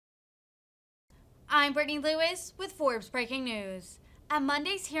I'm Brittany Lewis with Forbes Breaking News. At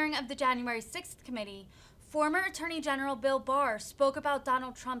Monday's hearing of the January 6th committee, former Attorney General Bill Barr spoke about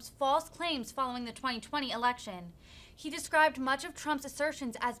Donald Trump's false claims following the 2020 election. He described much of Trump's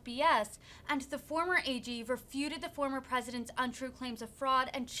assertions as BS, and the former AG refuted the former president's untrue claims of fraud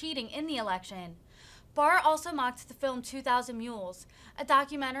and cheating in the election. Barr also mocked the film 2000 Mules, a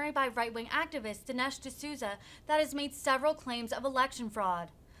documentary by right-wing activist Dinesh D'Souza that has made several claims of election fraud.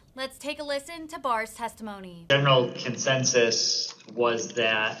 Let's take a listen to Barr's testimony. General consensus was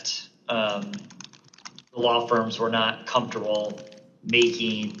that the law firms were not comfortable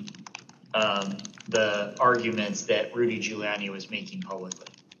making the arguments that Rudy Giuliani was making publicly.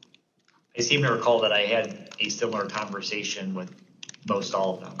 I seem to recall that I had a similar conversation with most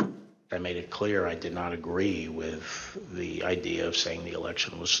all of them. I made it clear I did not agree with the idea of saying the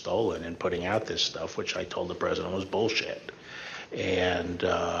election was stolen and putting out this stuff, which I told the president was bullshit. And,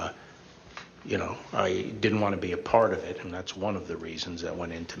 I didn't want to be a part of it, and that's one of the reasons that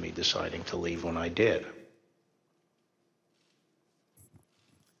went into me deciding to leave when I did.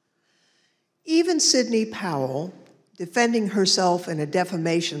 Even Sidney Powell, defending herself in a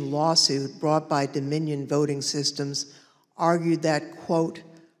defamation lawsuit brought by Dominion Voting Systems, argued that, quote,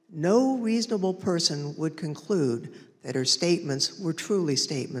 no reasonable person would conclude that her statements were truly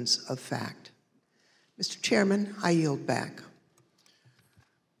statements of fact. Mr. Chairman, I yield back.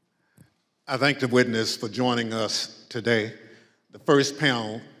 I thank the witness for joining us today. The first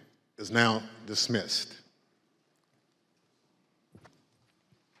panel is now dismissed.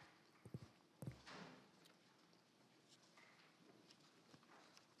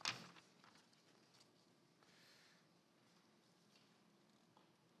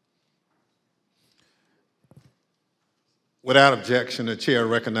 Without objection, the chair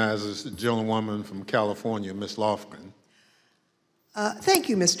recognizes the gentlewoman from California, Ms. Lofgren. Thank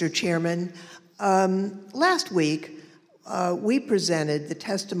you, Mr. Chairman. Last week, we presented the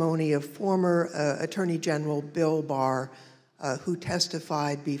testimony of former Attorney General Bill Barr, who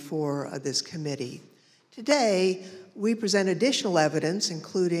testified before this committee. Today, we present additional evidence,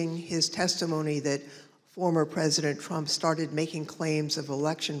 including his testimony that former President Trump started making claims of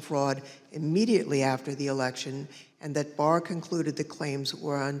election fraud immediately after the election, and that Barr concluded the claims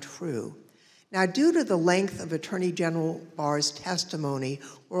were untrue. Now, due to the length of Attorney General Barr's testimony,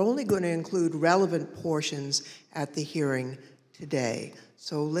 we're only going to include relevant portions at the hearing today.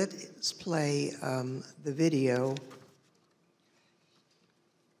 So let's play the video.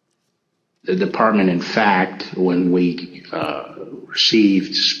 The department, in fact, when we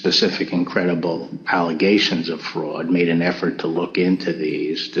received specific and credible allegations of fraud, made an effort to look into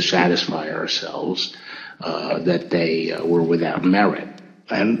these to satisfy ourselves that they were without merit.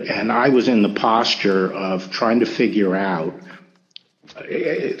 And I was in the posture of trying to figure out,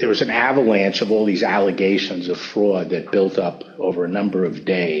 there was an avalanche of all these allegations of fraud that built up over a number of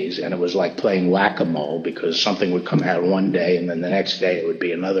days, and it was like playing whack-a-mole because something would come out one day and then the next day it would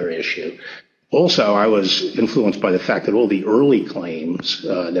be another issue. Also, I was influenced by the fact that all the early claims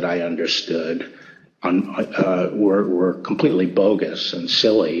that I understood were completely bogus and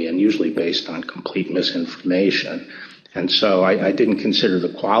silly and usually based on complete misinformation. And so I didn't consider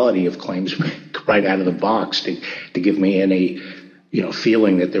the quality of claims right out of the box to give me any,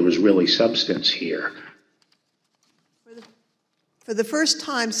 feeling that there was really substance here. For the first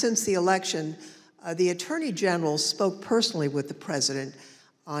time since the election, the Attorney General spoke personally with the President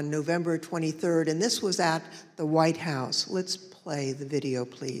on November 23rd, and this was at the White House. Let's play the video,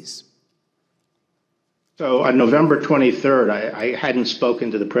 please. So on November 23rd, I hadn't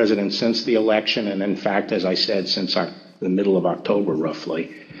spoken to the president since the election, and in fact, as I said, since the middle of October,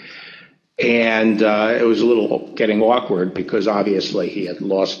 roughly. And it was a little getting awkward because obviously he had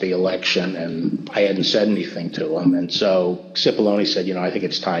lost the election and I hadn't said anything to him. And so Cipollone said, I think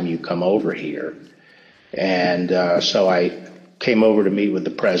it's time you come over here. And so I came over to meet with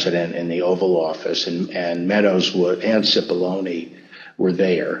the president in the Oval Office, and Meadows and Cipollone were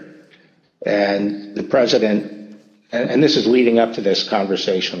there. And the president, and this is leading up to this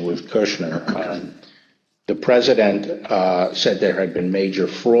conversation with Kushner, the president said there had been major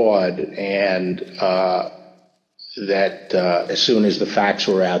fraud and that as soon as the facts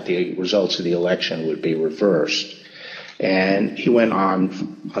were out, the results of the election would be reversed. And he went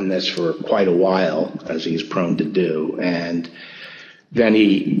on this for quite a while, as he's prone to do. And then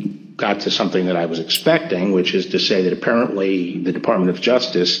he got to something that I was expecting, which is to say that apparently the Department of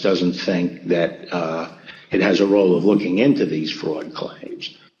Justice doesn't think that it has a role of looking into these fraud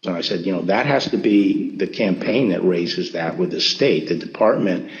claims. And I said, that has to be the campaign that raises that with the state. The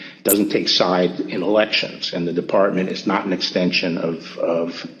department doesn't take side in elections, and the department is not an extension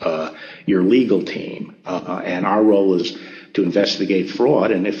of your legal team. And our role is to investigate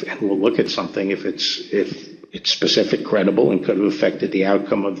fraud, and we'll look at something if it's specific, credible, and could have affected the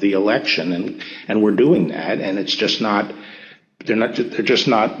outcome of the election. And we're doing that, and it's just not. They're just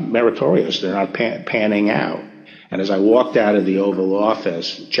not meritorious. They're not panning out. And as I walked out of the Oval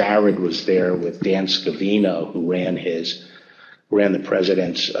Office, Jared was there with Dan Scavino, who ran the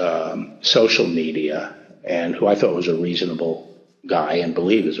president's social media, and who I thought was a reasonable guy and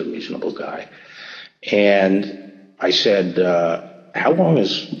believe is a reasonable guy. And I said, how long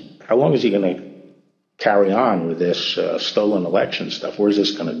is he going to carry on with this stolen election stuff? Where's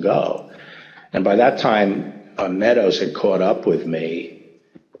this going to go? And by that time, Meadows had caught up with me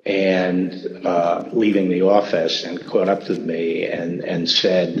and leaving the office, and caught up with me and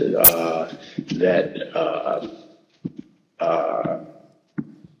said that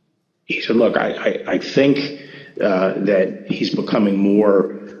he said, look, I think that he's becoming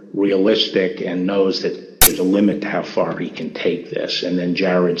more realistic and knows that there's a limit to how far he can take this. And then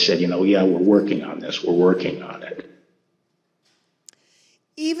Jared said, yeah, we're working on this. We're working on it.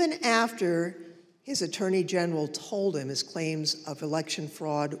 Even after his attorney general told him his claims of election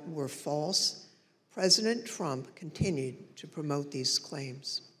fraud were false, President Trump continued to promote these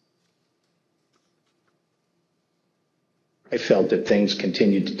claims. I felt that things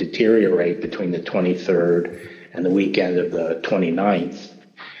continued to deteriorate between the 23rd and the weekend of the 29th.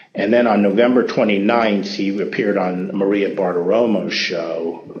 And then on November 29th, he appeared on Maria Bartiromo's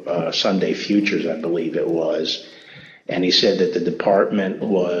show, Sunday Futures, I believe it was. And he said that the department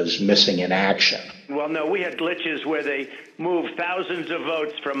was missing in action. Well, no, we had glitches where they moved thousands of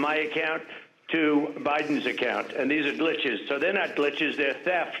votes from my account to Biden's account. And these are glitches. So they're not glitches, they're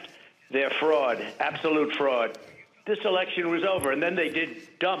theft, they're fraud, absolute fraud. This election was over, and then they did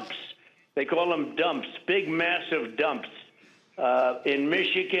dumps. They call them dumps, big, massive dumps in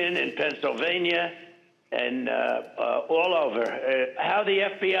Michigan and Pennsylvania and all over. How the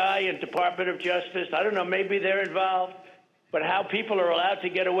FBI and Department of Justice, I don't know, maybe they're involved, but how people are allowed to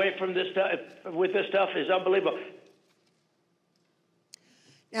get away from this stuff with this stuff is unbelievable.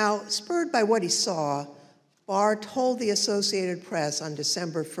 Now, spurred by what he saw, Barr told the Associated Press on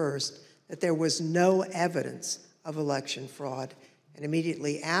December 1st that there was no evidence of election fraud. And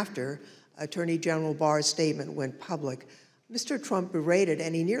immediately after Attorney General Barr's statement went public, Mr. Trump berated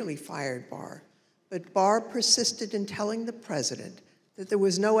and he nearly fired Barr. But Barr persisted in telling the president that there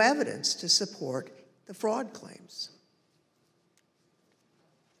was no evidence to support the fraud claims.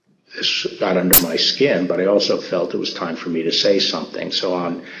 This got under my skin, but I also felt it was time for me to say something. So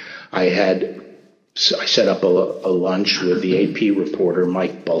I set up a lunch with the AP reporter,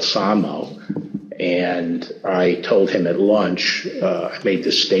 Mike Balsamo, and I told him at lunch, I made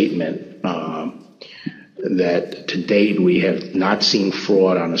this statement that to date we have not seen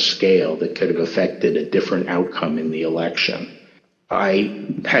fraud on a scale that could have affected a different outcome in the election.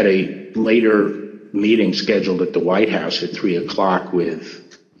 I had a later meeting scheduled at the White House at 3 o'clock with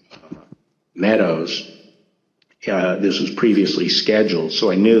Meadows. This was previously scheduled, so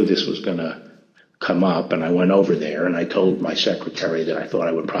I knew this was going to come up, and I went over there and I told my secretary that I thought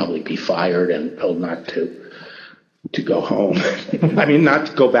I would probably be fired and told not to go home. I mean, not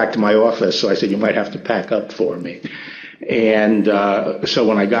to go back to my office. So I said, you might have to pack up for me. And so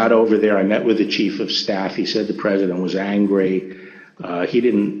when I got over there, I met with the chief of staff. He said the president was angry. He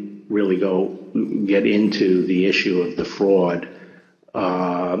didn't really get into the issue of the fraud.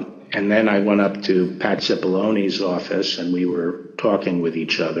 And then I went up to Pat Cipollone's office and we were talking with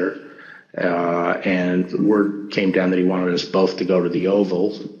each other. And word came down that he wanted us both to go to the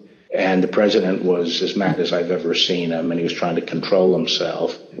Oval. And the president was as mad as I've ever seen him, and he was trying to control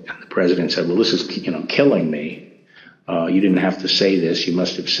himself. And the president said, well, this is, killing me. You didn't have to say this. You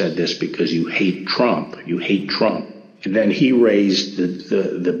must have said this because you hate Trump. You hate Trump. And then he raised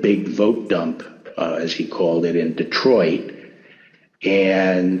the big vote dump, as he called it, in Detroit.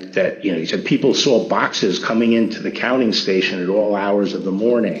 And that, he said people saw boxes coming into the counting station at all hours of the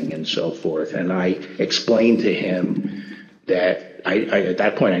morning and so forth. And I explained to him that at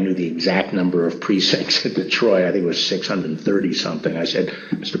that point I knew the exact number of precincts in Detroit. I think it was 630 something. I said,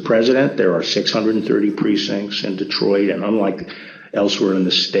 Mr. President, there are 630 precincts in Detroit, and unlike elsewhere in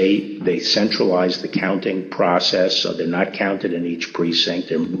the state, they centralized the counting process, so they're not counted in each precinct.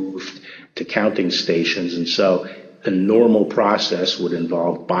 They're moved to counting stations, and so the normal process would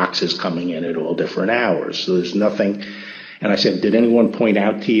involve boxes coming in at all different hours. So there's nothing. And I said, did anyone point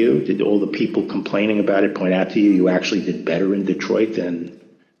out to you, did all the people complaining about it point out to you, you actually did better in Detroit than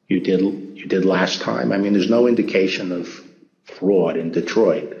you did last time. I mean, there's no indication of fraud in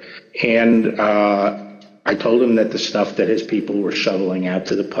Detroit. And I told him that the stuff that his people were shoveling out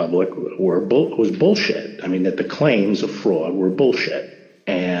to the public was bullshit. I mean, that the claims of fraud were bullshit.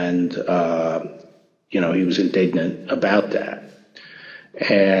 And, he was indignant about that.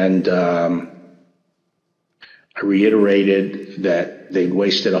 And I reiterated that they'd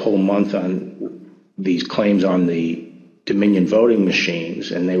wasted a whole month on these claims on the Dominion voting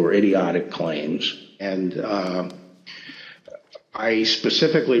machines, and they were idiotic claims. And I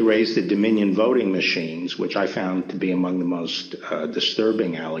specifically raised the Dominion voting machines, which I found to be among the most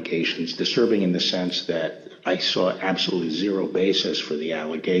disturbing allegations. Disturbing in the sense that I saw absolutely zero basis for the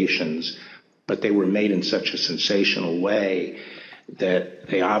allegations, but they were made in such a sensational way that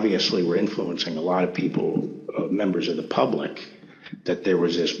they obviously were influencing a lot of people, members of the public, that there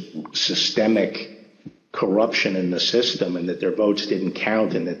was this systemic corruption in the system and that their votes didn't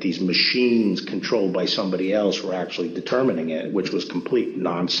count and that these machines controlled by somebody else were actually determining it, which was complete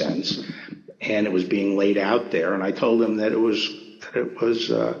nonsense. And it was being laid out there. And I told them that it was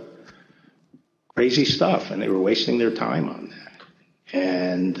crazy stuff and they were wasting their time on that.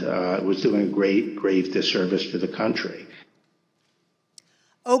 And it was doing a grave disservice to the country.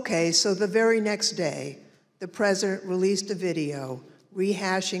 Okay, so the very next day, the president released a video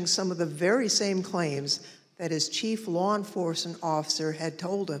rehashing some of the very same claims that his chief law enforcement officer had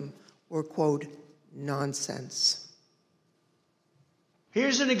told him were, quote, nonsense.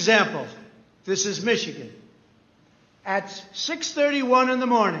 Here's an example. This is Michigan. At 6:31 in the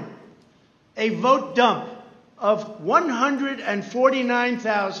morning, a vote dump of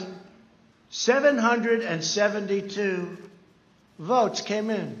 149,772 votes came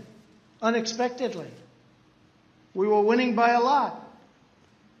in unexpectedly. We were winning by a lot.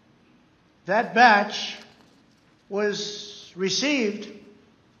 That batch was received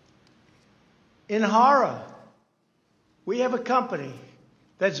in horror. We have a company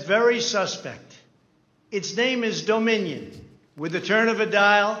that's very suspect. Its name is Dominion. With the turn of a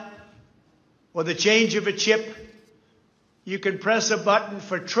dial or the change of a chip, you can press a button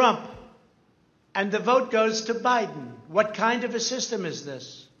for Trump and the vote goes to Biden. What kind of a system is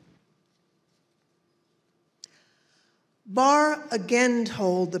this? Barr again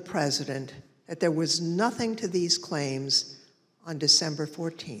told the president that there was nothing to these claims on December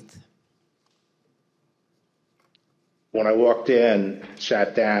 14th. When I walked in,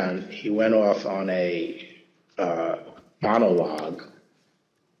 sat down, he went off on a monologue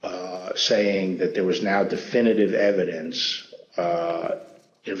saying that there was now definitive evidence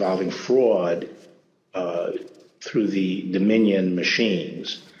involving fraud through the Dominion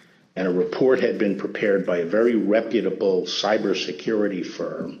machines. And a report had been prepared by a very reputable cybersecurity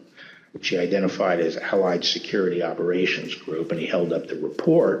firm, which he identified as Allied Security Operations Group, and he held up the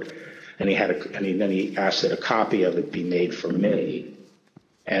report, and then he asked that a copy of it be made for me.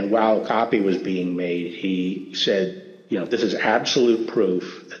 And while a copy was being made, he said, this is absolute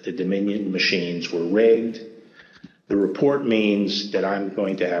proof that the Dominion machines were rigged. The report means that I'm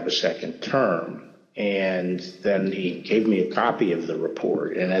going to have a second term. And then he gave me a copy of the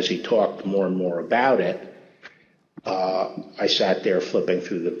report. And as he talked more and more about it, I sat there flipping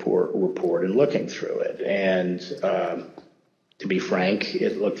through the report and looking through it. And to be frank,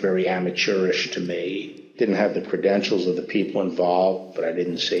 it looked very amateurish to me. Didn't have the credentials of the people involved, but I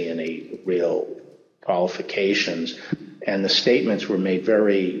didn't see any real qualifications. And the statements were made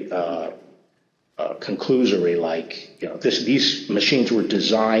very conclusory, like, these machines were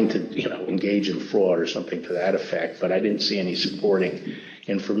designed to, engage in fraud or something to that effect, but I didn't see any supporting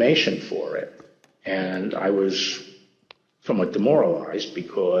information for it. And I was somewhat demoralized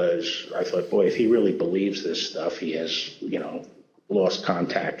because I thought, boy, if he really believes this stuff, he has, lost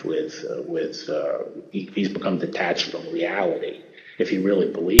contact with he's become detached from reality if he really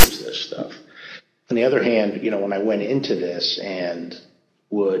believes this stuff. On the other hand, when I went into this and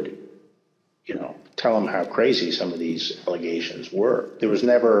would, tell him how crazy some of these allegations were, there was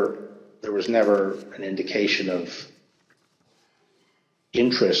never an indication of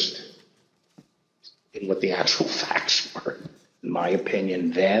interest in what the actual facts were. In my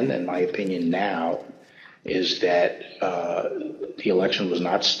opinion then, and my opinion now, is that the election was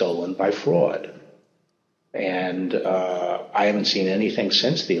not stolen by fraud. And I haven't seen anything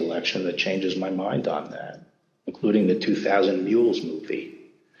since the election that changes my mind on that, including the 2000 Mules movie.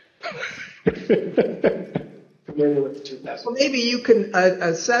 Well, maybe you can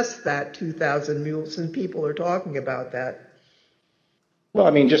assess that 2000 Mules, and people are talking about that. Well,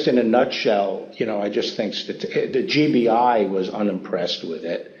 I mean, just in a nutshell, I just think that the GBI was unimpressed with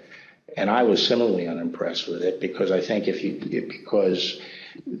it, and I was similarly unimpressed with it because I think because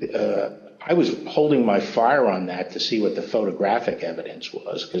I was holding my fire on that to see what the photographic evidence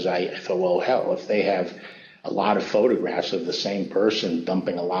was, because I thought, well, hell, if they have a lot of photographs of the same person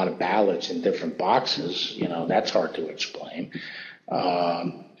dumping a lot of ballots in different boxes, that's hard to explain.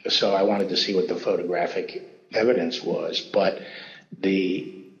 So I wanted to see what the photographic evidence was. But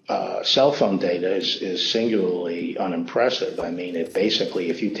the cell phone data is singularly unimpressive. I mean, it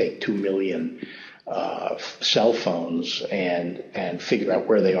basically, if you take 2 million cell phones and figure out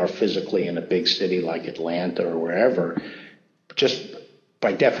where they are physically in a big city like Atlanta or wherever, just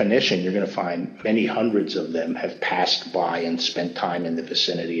by definition, you're going to find many hundreds of them have passed by and spent time in the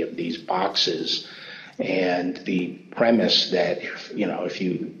vicinity of these boxes. And the premise that if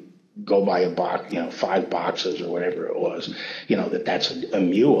you go by a box, 5 boxes or whatever it was, that's a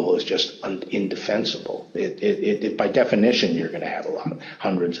mule is just indefensible. It by definition, you're going to have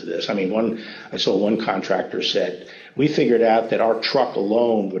hundreds of this. I mean, I saw one contractor said, we figured out that our truck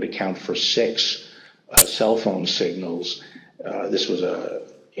alone would account for 6 cell phone signals. This was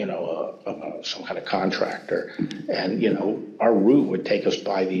some kind of contractor, and our route would take us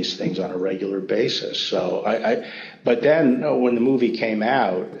by these things on a regular basis. So but then when the movie came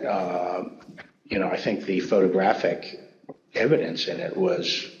out, I think the photographic evidence in it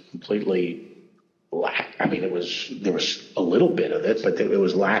was completely I mean, there was a little bit of it, but it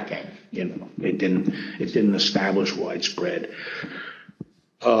was lacking. It didn't establish widespread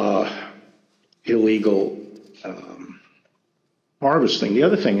illegal harvesting. The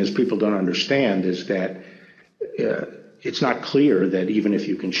other thing is people don't understand is that it's not clear that even if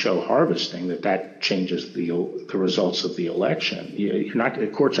you can show harvesting, that changes the results of the election.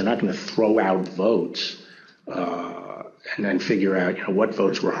 The courts are not going to throw out votes and then figure out what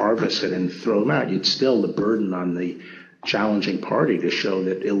votes were harvested and throw them out. It's still the burden on the challenging party to show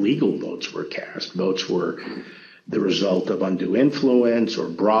that illegal votes were cast. Votes were the result of undue influence or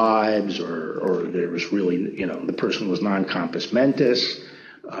bribes, or there was really, the person was non compos mentis.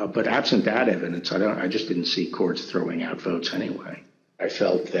 But absent that evidence, I just didn't see courts throwing out votes anyway. I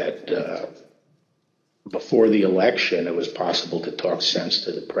felt that before the election, it was possible to talk sense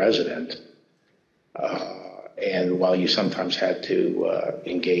to the president. And while you sometimes had to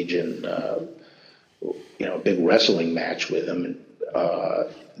engage in, a big wrestling match with him,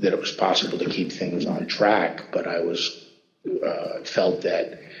 that it was possible to keep things on track. But I felt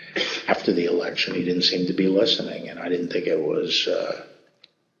that after the election, he didn't seem to be listening, and I didn't think it was,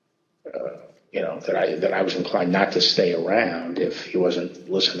 that I was inclined not to stay around if he wasn't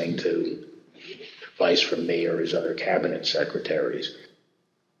listening to advice from me or his other cabinet secretaries.